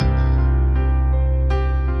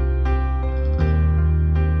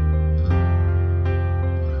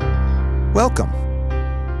Welcome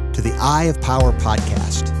to the Eye of Power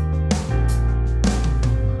podcast.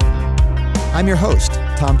 I'm your host,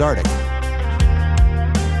 Tom Dardick.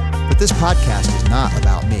 But this podcast is not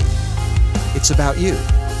about me. It's about you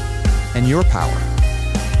and your power.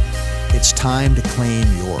 It's time to claim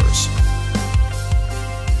yours.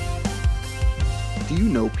 Do you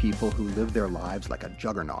know people who live their lives like a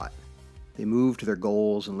juggernaut? They move to their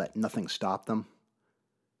goals and let nothing stop them.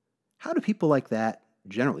 How do people like that,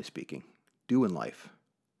 generally speaking, do in life?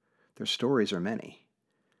 Their stories are many.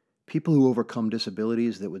 People who overcome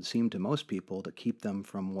disabilities that would seem to most people to keep them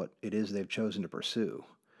from what it is they've chosen to pursue.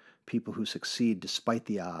 People who succeed despite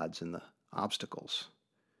the odds and the obstacles.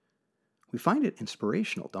 We find it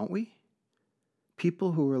inspirational, don't we?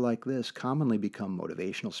 People who are like this commonly become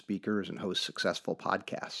motivational speakers and host successful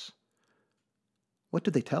podcasts. What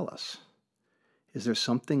do they tell us? Is there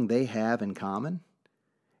something they have in common?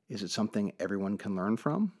 Is it something everyone can learn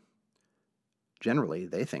from? Generally,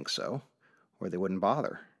 they think so, or they wouldn't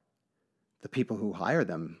bother. The people who hire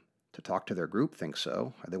them to talk to their group think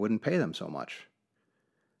so, or they wouldn't pay them so much.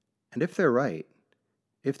 And if they're right,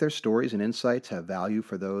 if their stories and insights have value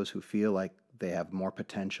for those who feel like they have more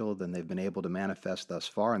potential than they've been able to manifest thus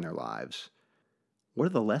far in their lives, what are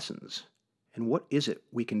the lessons, and what is it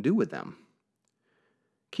we can do with them?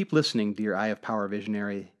 Keep listening, dear Eye of Power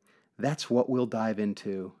visionary. That's what we'll dive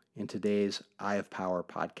into in today's Eye of Power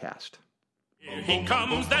podcast. Here he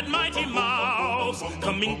comes, that mighty mouse,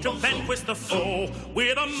 coming to vanquish the foe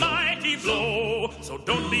with a mighty blow. So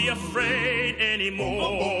don't be afraid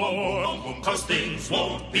anymore, 'cause things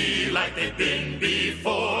won't be like they've been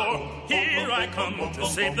before. Here I come to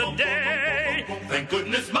save the day. Thank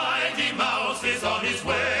goodness mighty mouse is on his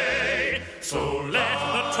way. So let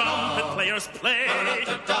the trumpet players play,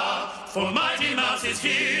 for mighty mouse is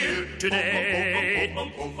here today.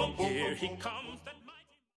 Here he comes.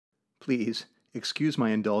 Please, excuse my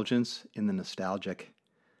indulgence in the nostalgic.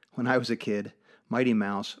 When I was a kid, Mighty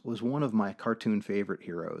Mouse was one of my cartoon favorite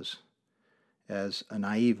heroes. As a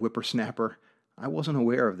naive whippersnapper, I wasn't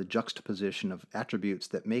aware of the juxtaposition of attributes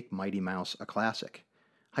that make Mighty Mouse a classic.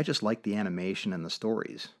 I just liked the animation and the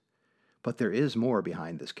stories. But there is more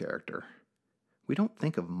behind this character. We don't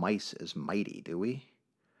think of mice as mighty, do we?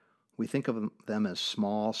 We think of them as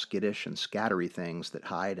small, skittish, and scattery things that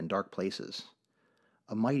hide in dark places.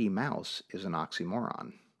 A mighty mouse is an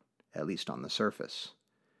oxymoron, at least on the surface,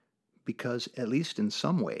 because at least in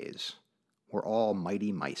some ways, we're all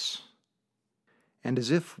mighty mice. And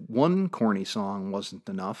as if one corny song wasn't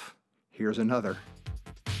enough, here's another.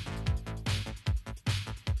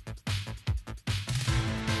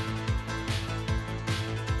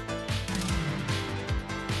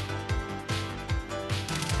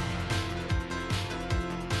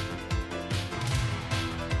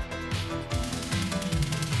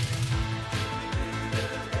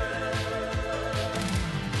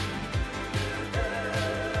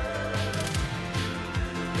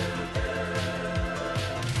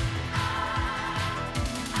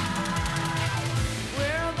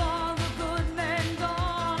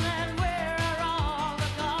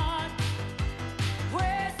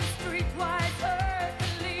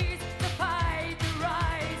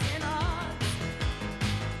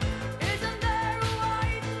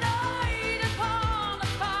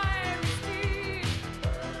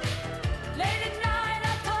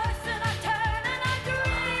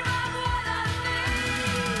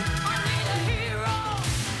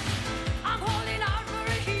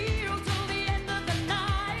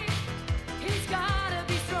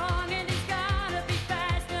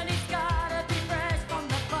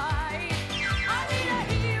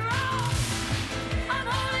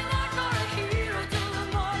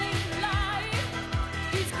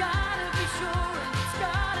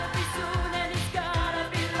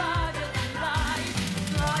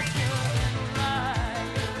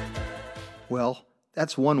 Well,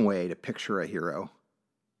 that's one way to picture a hero.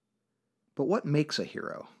 But what makes a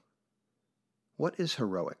hero? What is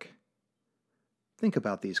heroic? Think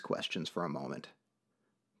about these questions for a moment.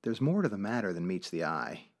 There's more to the matter than meets the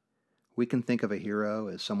eye. We can think of a hero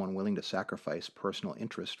as someone willing to sacrifice personal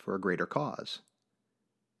interest for a greater cause.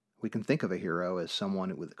 We can think of a hero as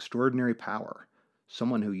someone with extraordinary power,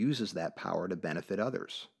 someone who uses that power to benefit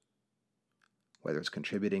others. Whether it's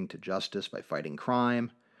contributing to justice by fighting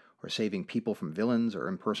crime, or saving people from villains or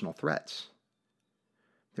impersonal threats.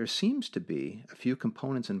 There seems to be a few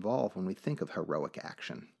components involved when we think of heroic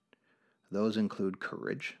action. Those include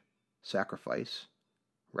courage, sacrifice,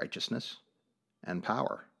 righteousness, and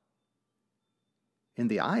power. In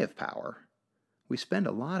the Eye of Power, we spend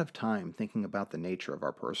a lot of time thinking about the nature of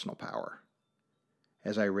our personal power.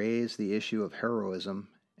 As I raise the issue of heroism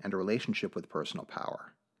and a relationship with personal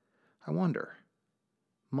power. I wonder,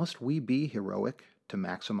 must we be heroic to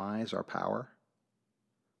maximize our power?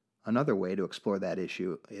 Another way to explore that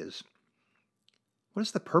issue is, what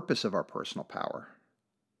is the purpose of our personal power?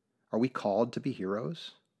 Are we called to be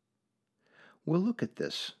heroes? We'll look at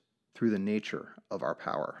this through the nature of our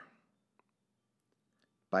power.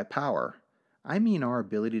 By power, I mean our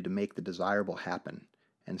ability to make the desirable happen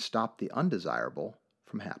and stop the undesirable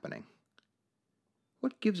from happening.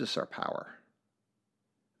 What gives us our power?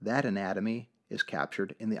 That anatomy is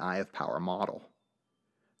captured in the eye of power model.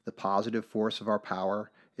 The positive force of our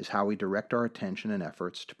power is how we direct our attention and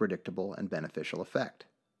efforts to predictable and beneficial effect.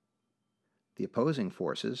 The opposing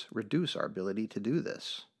forces reduce our ability to do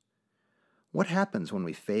this. What happens when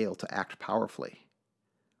we fail to act powerfully?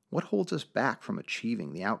 What holds us back from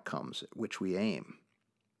achieving the outcomes at which we aim?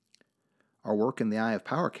 Our work in the Eye of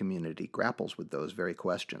Power community grapples with those very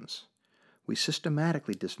questions. We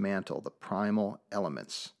systematically dismantle the primal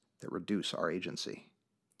elements that reduce our agency.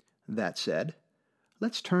 That said,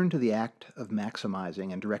 let's turn to the act of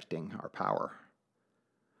maximizing and directing our power.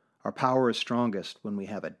 Our power is strongest when we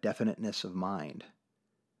have a definiteness of mind,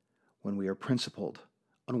 when we are principled,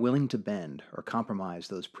 unwilling to bend or compromise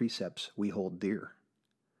those precepts we hold dear.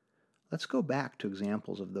 Let's go back to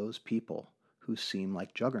examples of those people who seem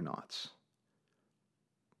like juggernauts.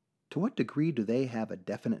 To what degree do they have a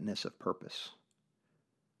definiteness of purpose?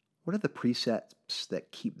 What are the precepts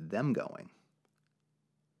that keep them going?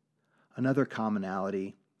 Another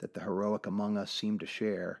commonality that the heroic among us seem to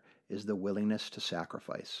share is the willingness to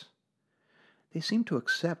sacrifice. They seem to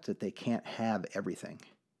accept that they can't have everything.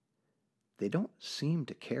 They don't seem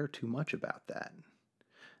to care too much about that.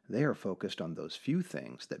 They are focused on those few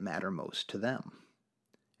things that matter most to them,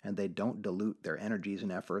 and they don't dilute their energies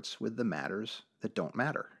and efforts with the matters that don't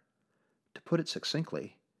matter. To put it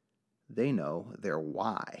succinctly, they know their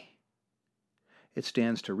why. It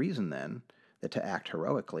stands to reason, then, that to act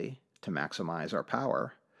heroically, to maximize our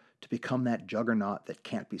power, to become that juggernaut that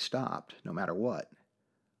can't be stopped, no matter what,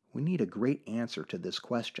 we need a great answer to this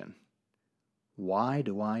question. Why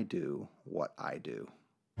do I do what I do?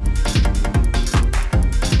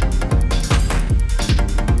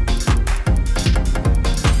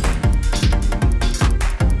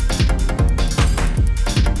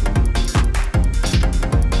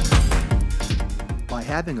 By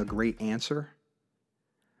having a great answer,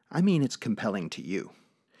 I mean it's compelling to you.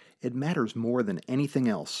 It matters more than anything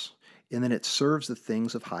else, in that it serves the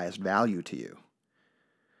things of highest value to you.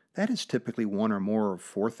 That is typically one or more of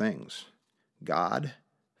four things: God,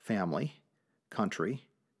 family, country,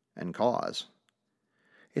 and cause.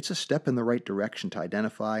 It's a step in the right direction to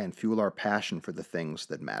identify and fuel our passion for the things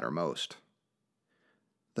that matter most.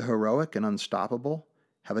 The heroic and unstoppable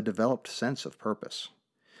have a developed sense of purpose,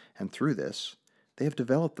 and through this, they have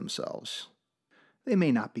developed themselves. They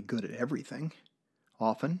may not be good at everything.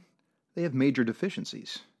 Often, they have major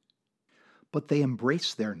deficiencies. But they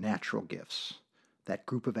embrace their natural gifts, that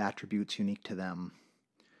group of attributes unique to them,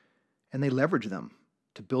 and they leverage them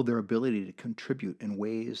to build their ability to contribute in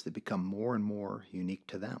ways that become more and more unique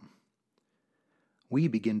to them. We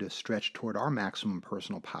begin to stretch toward our maximum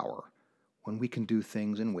personal power when we can do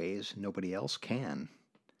things in ways nobody else can.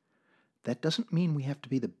 That doesn't mean we have to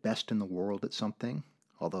be the best in the world at something,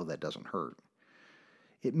 although that doesn't hurt.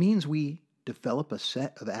 It means we develop a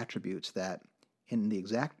set of attributes that, in the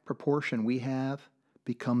exact proportion we have,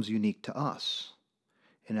 becomes unique to us.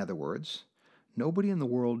 In other words, nobody in the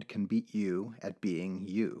world can beat you at being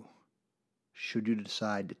you, should you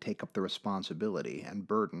decide to take up the responsibility and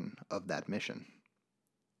burden of that mission.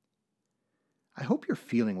 I hope you're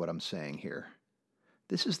feeling what I'm saying here.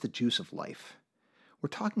 This is the juice of life. We're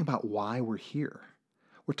talking about why we're here.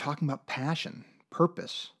 We're talking about passion,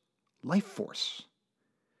 purpose, life force.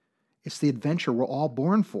 It's the adventure we're all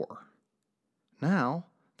born for. Now,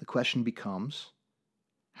 the question becomes,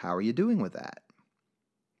 how are you doing with that?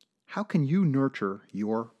 How can you nurture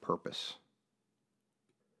your purpose?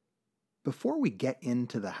 Before we get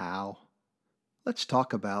into the how, let's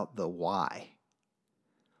talk about the why.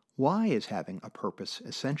 Why is having a purpose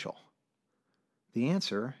essential? The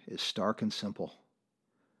answer is stark and simple.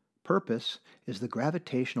 Purpose is the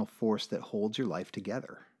gravitational force that holds your life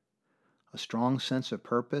together. A strong sense of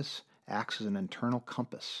purpose acts as an internal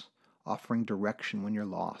compass, offering direction when you're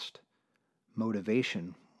lost,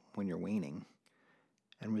 motivation when you're waning,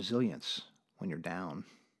 and resilience when you're down.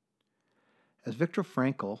 As Viktor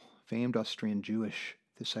Frankl, famed Austrian Jewish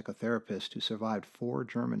psychotherapist who survived 4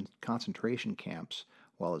 German concentration camps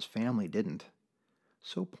while his family didn't,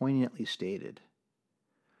 so poignantly stated,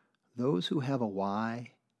 "Those who have a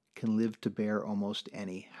why can live to bear almost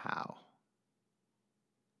any how."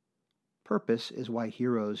 Purpose is why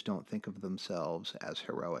heroes don't think of themselves as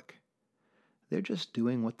heroic. They're just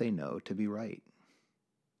doing what they know to be right.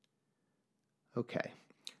 Okay,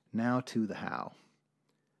 now to the how.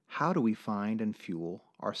 How do we find and fuel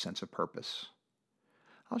our sense of purpose?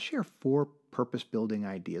 I'll share 4 purpose-building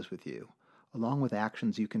ideas with you, along with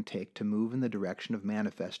actions you can take to move in the direction of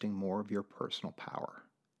manifesting more of your personal power.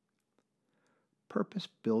 Purpose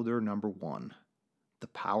builder number 1, the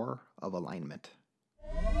power of alignment.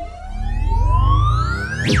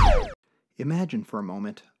 Imagine for a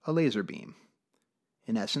moment a laser beam.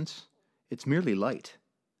 In essence, it's merely light,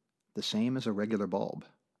 the same as a regular bulb.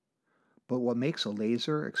 But what makes a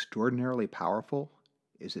laser extraordinarily powerful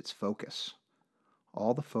is its focus.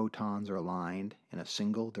 All the photons are aligned in a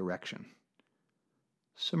single direction.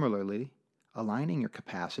 Similarly, aligning your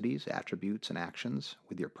capacities, attributes, and actions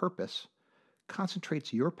with your purpose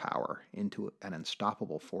concentrates your power into an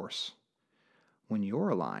unstoppable force. When you're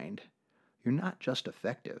aligned, you're not just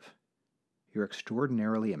effective, you're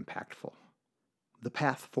extraordinarily impactful. The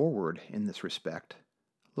path forward in this respect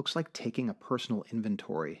looks like taking a personal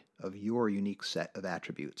inventory of your unique set of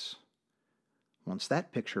attributes. Once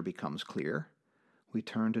that picture becomes clear, we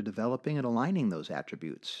turn to developing and aligning those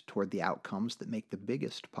attributes toward the outcomes that make the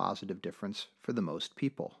biggest positive difference for the most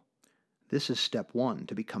people. This is step 1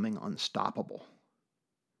 to becoming unstoppable.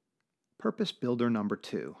 Purpose builder number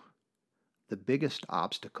 2, the biggest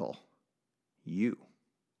obstacle, you.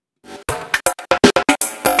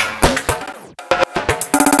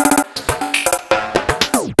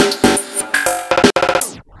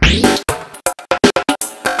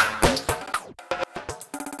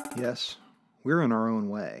 Yes, we're in our own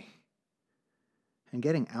way. And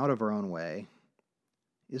getting out of our own way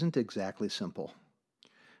isn't exactly simple,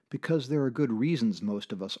 because there are good reasons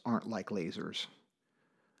most of us aren't like lasers.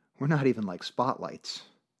 We're not even like spotlights.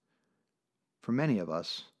 For many of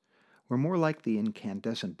us, we're more like the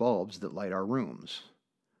incandescent bulbs that light our rooms.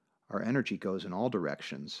 Our energy goes in all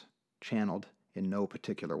directions, channeled in no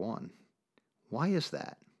particular one. Why is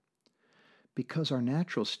that? Because our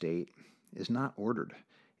natural state is not ordered,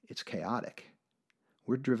 it's chaotic.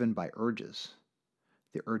 We're driven by urges.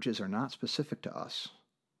 The urges are not specific to us.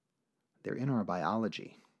 They're in our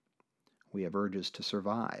biology. We have urges to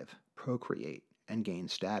survive, procreate, and gain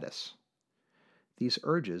status. These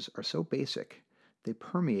urges are so basic, they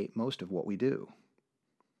permeate most of what we do.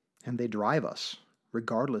 And they drive us,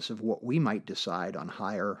 regardless of what we might decide on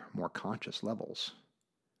higher, more conscious levels.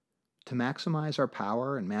 To maximize our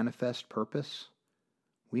power and manifest purpose,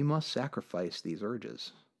 we must sacrifice these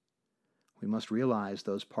urges. We must realize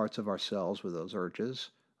those parts of ourselves with those urges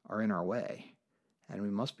are in our way, and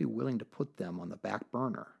we must be willing to put them on the back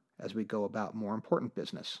burner as we go about more important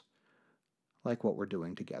business, like what we're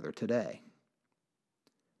doing together today.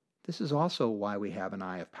 This is also why we have an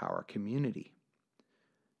Eye of Power community.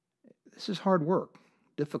 This is hard work,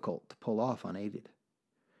 difficult to pull off unaided.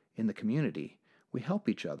 In the community, we help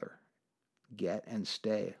each other get and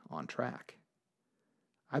stay on track.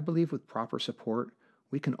 I believe with proper support,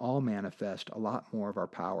 we can all manifest a lot more of our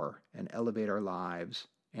power and elevate our lives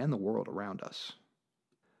and the world around us.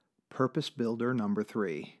 Purpose builder number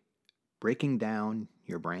 3, breaking down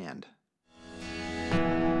your brand.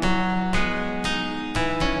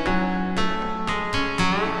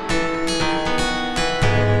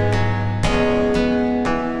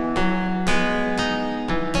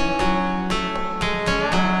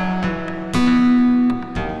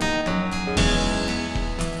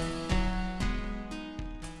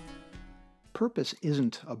 Purpose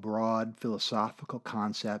isn't a broad philosophical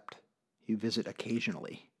concept you visit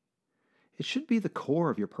occasionally. It should be the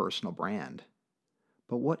core of your personal brand.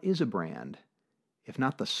 But what is a brand, if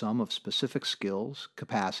not the sum of specific skills,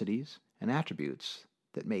 capacities, and attributes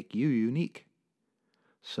that make you unique?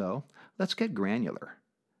 So, let's get granular.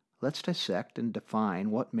 Let's dissect and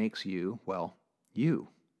define what makes you, well, you.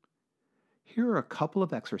 Here are a couple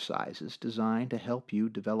of exercises designed to help you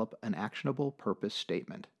develop an actionable purpose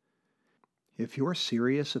statement. If you're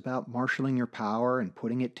serious about marshaling your power and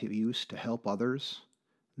putting it to use to help others,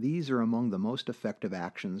 these are among the most effective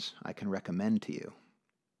actions I can recommend to you.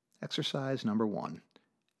 Exercise number 1,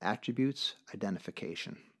 attributes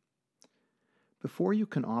identification. Before you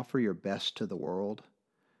can offer your best to the world,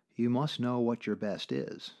 you must know what your best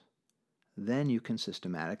is. Then you can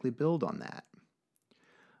systematically build on that.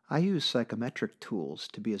 I use psychometric tools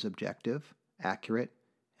to be as objective, accurate,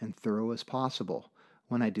 and thorough as possible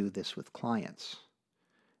when I do this with clients.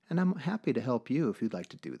 And I'm happy to help you if you'd like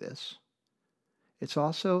to do this. It's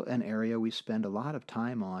also an area we spend a lot of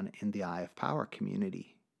time on in the Eye of Power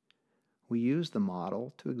community. We use the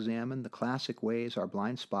model to examine the classic ways our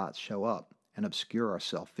blind spots show up and obscure our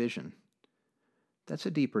self-vision. That's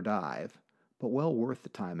a deeper dive, but well worth the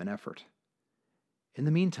time and effort. In the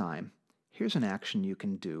meantime, here's an action you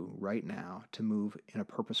can do right now to move in a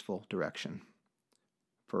purposeful direction.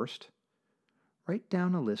 First, write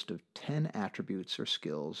down a list of 10 attributes or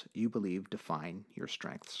skills you believe define your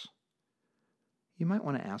strengths. You might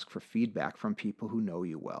want to ask for feedback from people who know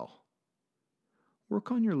you well.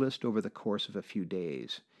 Work on your list over the course of a few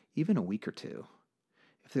days, even a week or two.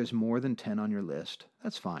 If there's more than 10 on your list,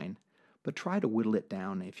 that's fine, but try to whittle it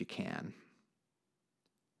down if you can.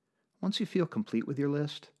 Once you feel complete with your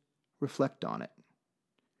list, reflect on it.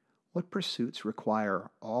 What pursuits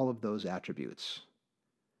require all of those attributes?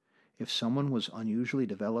 If someone was unusually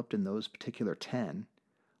developed in those particular 10,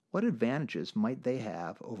 what advantages might they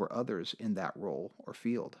have over others in that role or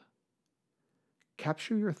field?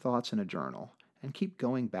 Capture your thoughts in a journal and keep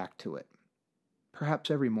going back to it.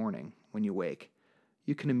 Perhaps every morning when you wake,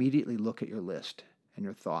 you can immediately look at your list and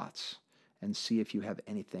your thoughts and see if you have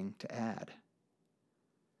anything to add.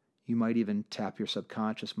 You might even tap your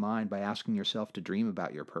subconscious mind by asking yourself to dream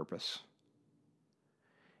about your purpose.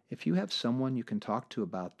 If you have someone you can talk to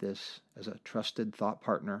about this as a trusted thought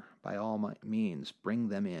partner, by all means, bring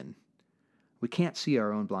them in. We can't see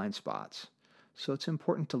our own blind spots, so it's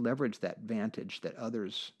important to leverage that vantage that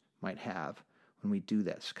others might have when we do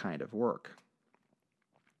this kind of work.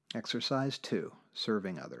 Exercise 2,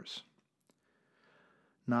 serving others.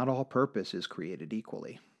 Not all purpose is created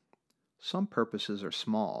equally. Some purposes are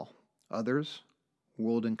small, others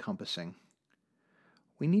world-encompassing.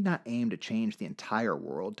 We need not aim to change the entire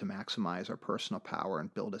world to maximize our personal power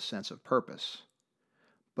and build a sense of purpose.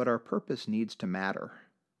 But our purpose needs to matter.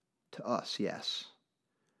 To us, yes.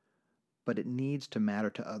 But it needs to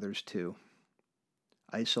matter to others too.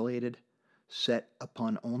 Isolated, set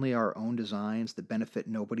upon only our own designs that benefit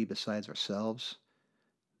nobody besides ourselves,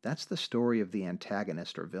 that's the story of the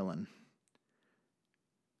antagonist or villain.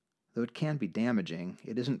 Though it can be damaging,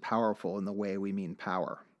 it isn't powerful in the way we mean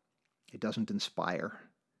power. It doesn't inspire.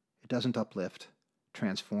 It doesn't uplift,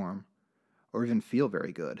 transform, or even feel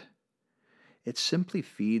very good. It simply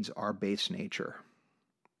feeds our base nature.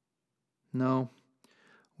 No,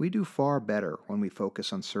 we do far better when we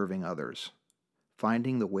focus on serving others,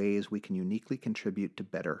 finding the ways we can uniquely contribute to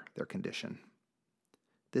better their condition.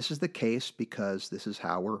 This is the case because this is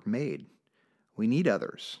how we're made. We need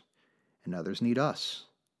others, and others need us.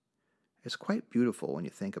 It's quite beautiful when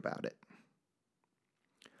you think about it.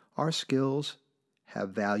 Our skills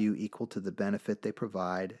have value equal to the benefit they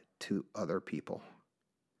provide to other people.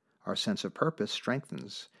 Our sense of purpose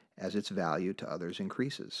strengthens as its value to others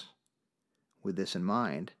increases. With this in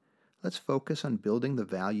mind, let's focus on building the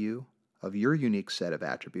value of your unique set of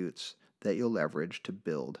attributes that you'll leverage to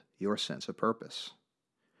build your sense of purpose.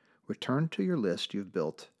 Return to your list you've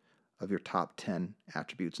built of your top 10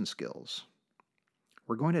 attributes and skills.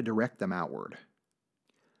 We're going to direct them outward.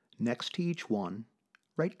 Next to each one,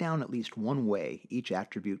 write down at least one way each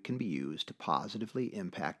attribute can be used to positively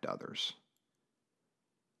impact others.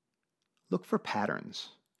 Look for patterns.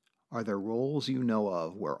 Are there roles you know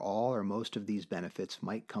of where all or most of these benefits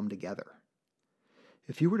might come together?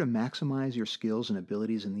 If you were to maximize your skills and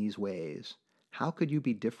abilities in these ways, how could you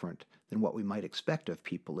be different than what we might expect of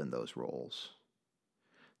people in those roles?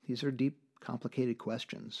 These are deep, complicated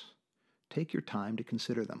questions. Take your time to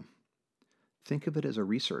consider them. Think of it as a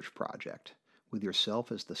research project, with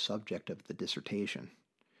yourself as the subject of the dissertation.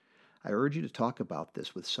 I urge you to talk about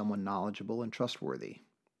this with someone knowledgeable and trustworthy,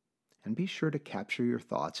 and be sure to capture your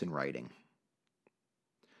thoughts in writing.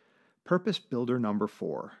 Purpose Builder number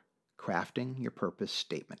 4, crafting your purpose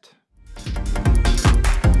statement.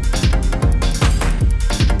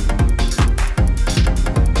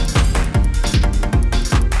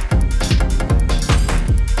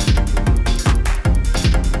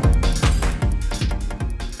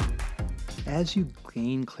 As you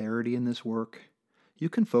gain clarity in this work, you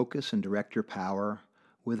can focus and direct your power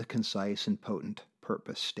with a concise and potent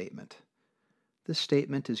purpose statement. This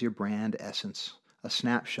statement is your brand essence, a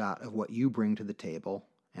snapshot of what you bring to the table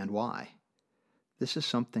and why. This is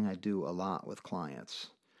something I do a lot with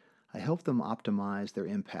clients. I help them optimize their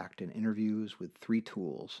impact in interviews with 3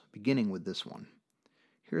 tools, beginning with this one.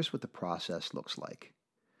 Here's what the process looks like.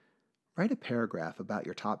 Write a paragraph about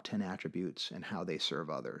your top 10 attributes and how they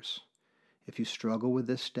serve others. If you struggle with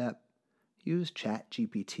this step, use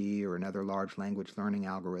ChatGPT or another large language learning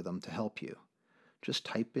algorithm to help you. Just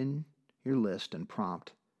type in your list and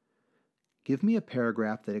prompt, "Give me a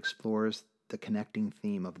paragraph that explores the connecting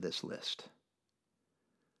theme of this list."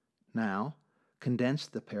 Now, condense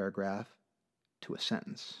the paragraph to a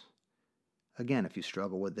sentence. Again, if you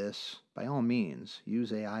struggle with this, by all means,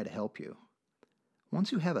 use AI to help you.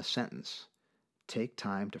 Once you have a sentence, take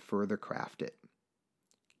time to further craft it.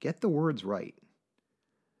 Get the words right.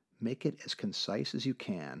 Make it as concise as you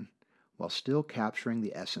can while still capturing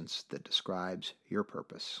the essence that describes your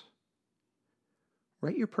purpose.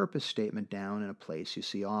 Write your purpose statement down in a place you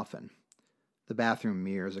see often. The bathroom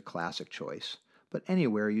mirror is a classic choice, but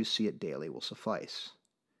anywhere you see it daily will suffice.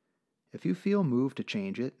 If you feel moved to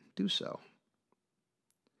change it, do so.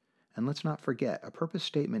 And let's not forget, a purpose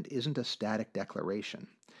statement isn't a static declaration.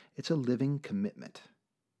 It's a living commitment.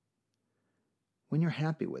 When you're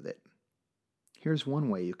happy with it, here's one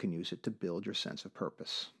way you can use it to build your sense of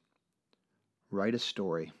purpose. Write a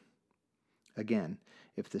story. Again,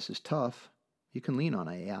 if this is tough, you can lean on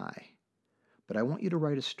AI. But I want you to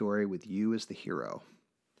write a story with you as the hero.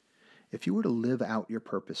 If you were to live out your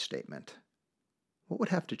purpose statement, what would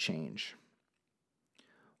have to change?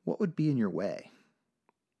 What would be in your way?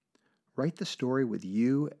 Write the story with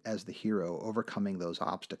you as the hero overcoming those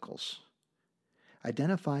obstacles.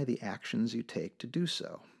 Identify the actions you take to do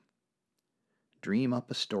so. Dream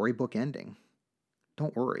up a storybook ending.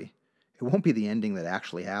 Don't worry, it won't be the ending that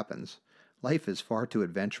actually happens. Life is far too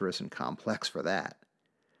adventurous and complex for that.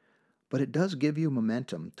 But it does give you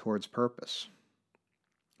momentum towards purpose.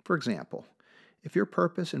 For example, if your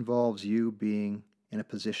purpose involves you being in a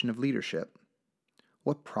position of leadership,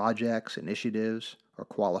 what projects, initiatives, or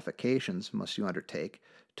qualifications must you undertake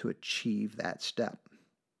to achieve that step?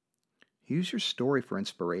 Use your story for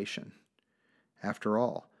inspiration. After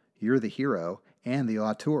all, you're the hero and the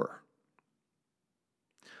auteur.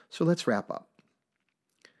 So let's wrap up.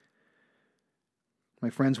 My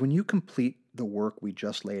friends, when you complete the work we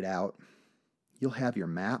just laid out, you'll have your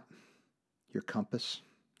map, your compass,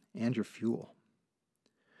 and your fuel.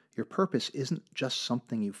 Your purpose isn't just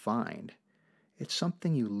something you find. It's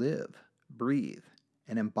something you live, breathe,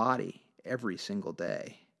 and embody every single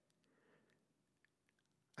day.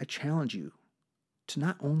 I challenge you to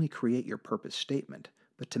not only create your purpose statement,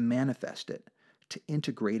 but to manifest it, to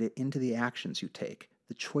integrate it into the actions you take,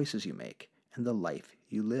 the choices you make, and the life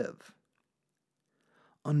you live.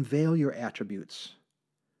 Unveil your attributes,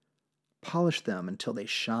 polish them until they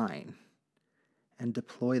shine, and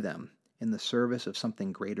deploy them in the service of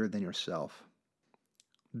something greater than yourself.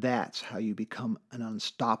 That's how you become an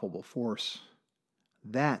unstoppable force.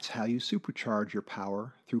 That's how you supercharge your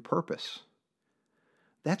power through purpose.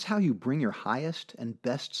 That's how you bring your highest and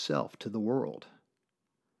best self to the world.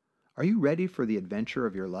 Are you ready for the adventure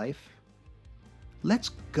of your life? Let's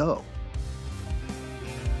go!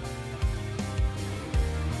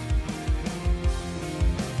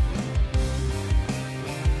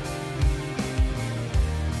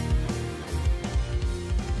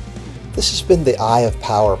 This has been the Eye of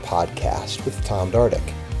Power podcast with Tom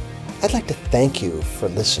Dardick. I'd like to thank you for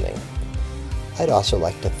listening. I'd also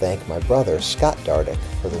like to thank my brother, Scott Dardick,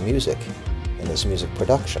 for the music and his music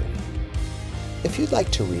production. If you'd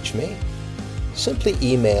like to reach me, simply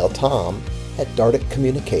email Tom at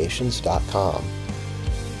dardickcommunications.com.